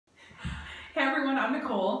Hey everyone, I'm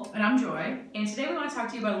Nicole. And I'm Joy. And today we want to talk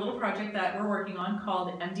to you about a little project that we're working on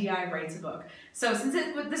called MDI Writes a Book. So since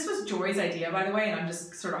this was Joy's idea, by the way, and I'm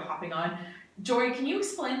just sort of hopping on, Joy, can you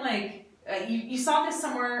explain, you saw this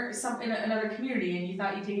somewhere in another community and you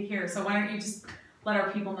thought you'd take it here, so why don't you just let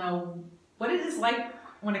our people know what it is like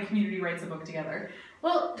when a community writes a book together?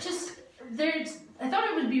 Well, I thought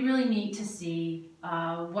it would be really neat to see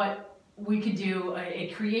what we could do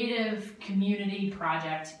a creative community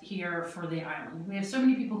project here for the island. We have so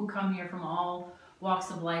many people who come here from all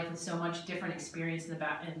walks of life with so much different experience in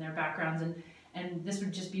their backgrounds, and this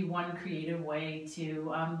would just be one creative way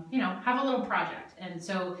to have a little project. And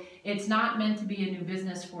so it's not meant to be a new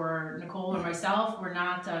business for Nicole or myself. We're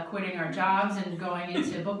not quitting our jobs and going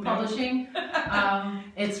into book publishing.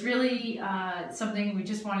 It's really something we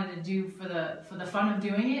just wanted to do for the fun of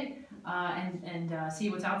doing it. And see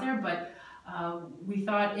what's out there, but we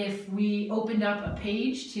thought if we opened up a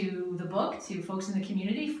page to the book to folks in the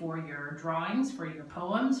community for your drawings, for your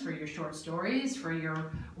poems, for your short stories, for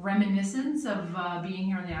your reminiscence of being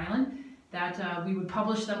here on the island, that we would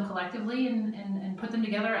publish them collectively and put them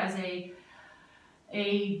together as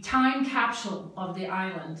a time capsule of the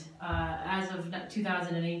island as of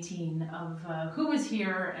 2018 of who was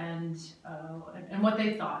here and what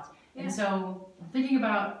they thought. Yeah. And so thinking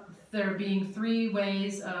about there being three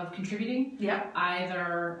ways of contributing. Yeah.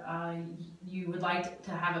 Either you would like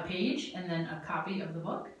to have a page and then a copy of the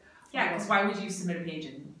book. Yeah, because why would you submit a page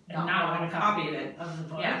and not want a copy of the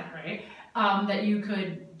book? Yeah, right. That you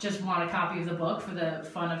could just want a copy of the book for the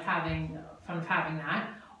fun of having that,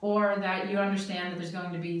 or that you understand that there's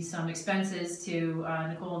going to be some expenses to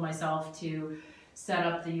Nicole and myself to set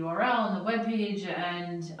up the URL and the webpage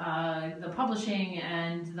and the publishing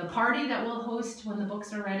and the party that we'll host when the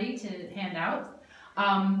books are ready to hand out.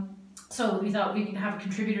 So we thought we could have a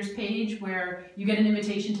contributors page where you get an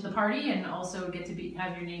invitation to the party and also get to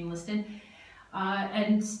have your name listed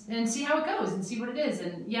and see how it goes and see what it is.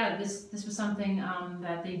 And yeah, this was something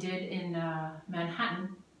that they did in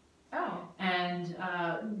Manhattan. Oh. And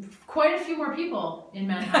quite a few more people in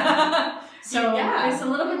Manhattan. So yeah. It's a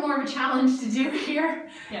little bit more of a challenge to do here.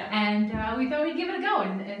 Yeah. And we thought we'd give it a go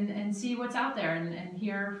and see what's out there and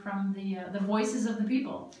hear from the voices of the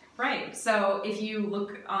people. Right. So if you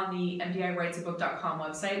look on the MDIWritesABook.com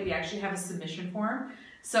website, we actually have a submission form.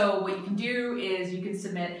 So what you can do is you can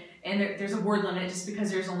submit, and there's a word limit just because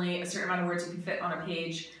there's only a certain amount of words you can fit on a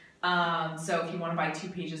page. So if you want to buy 2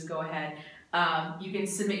 pages, go ahead. You can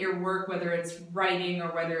submit your work, whether it's writing or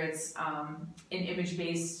whether it's an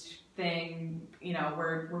image-based thing. You know,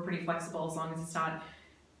 we're pretty flexible as long as it's not,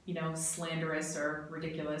 slanderous or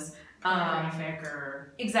ridiculous. Graphic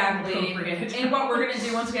or exactly. Appropriate. And what we're going to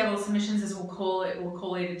do once we have all the submissions is we'll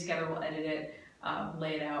collate it together, we'll edit it,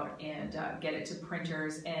 lay it out, and get it to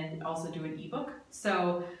printers, and also do an ebook.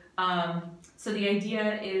 So, so the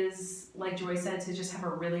idea is, like Joy said, to just have a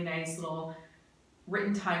really nice little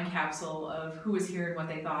written time capsule of who was here and what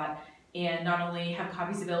they thought, and not only have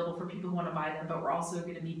copies available for people who want to buy them, but we're also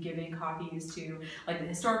going to be giving copies to like the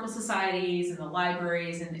historical societies and the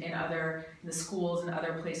libraries and the schools and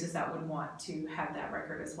other places that would want to have that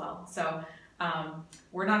record as well. So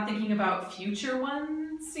we're not thinking about future ones,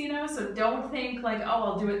 so don't think like, oh,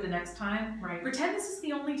 I'll do it the next time. Right. Pretend this is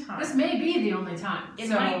the only time. This may be the only time. It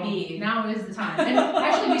might be. Now is the time. And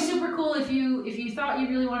actually it'd be super cool if you thought you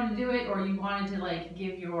really wanted to do it, or you wanted to like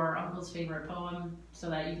give your uncle's favorite poem so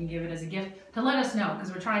that you can give it as a gift, to let us know,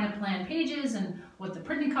 because we're trying to plan pages and what the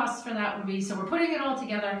printing costs for that would be. So we're putting it all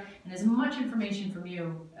together, and as much information from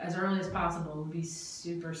you as early as possible would be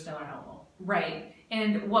super stellar helpful. Right.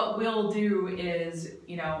 And what we'll do is,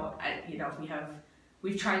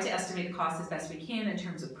 we've tried to estimate the cost as best we can in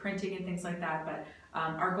terms of printing and things like that, but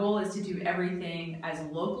our goal is to do everything as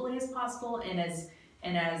locally as possible and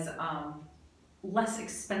as less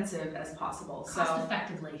expensive as possible. Cost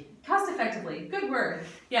effectively. Cost effectively. Good word.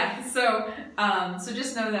 Yeah. So so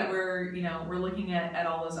just know that we're looking at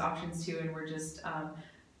all those options too, and we're just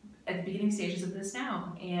at the beginning stages of this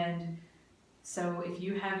now. And so if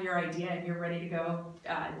you have your idea and you're ready to go,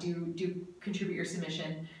 do contribute your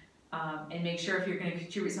submission, and make sure if you're going to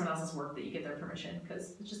contribute someone else's work that you get their permission,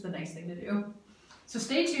 because it's just a nice thing to do. So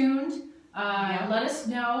stay tuned. Let us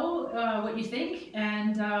know what you think,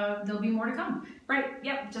 and there'll be more to come. Right.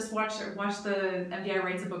 Yep. Just watch the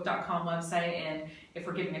MDIWritesABook.com website, and if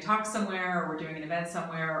we're giving a talk somewhere, or we're doing an event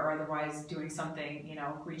somewhere, or otherwise doing something,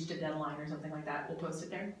 reached a deadline or something like that, we'll post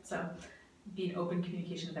it there. So be in open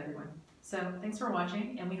communication with everyone. So thanks for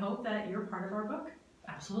watching, and we hope that you're part of our book.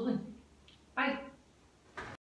 Absolutely. Bye.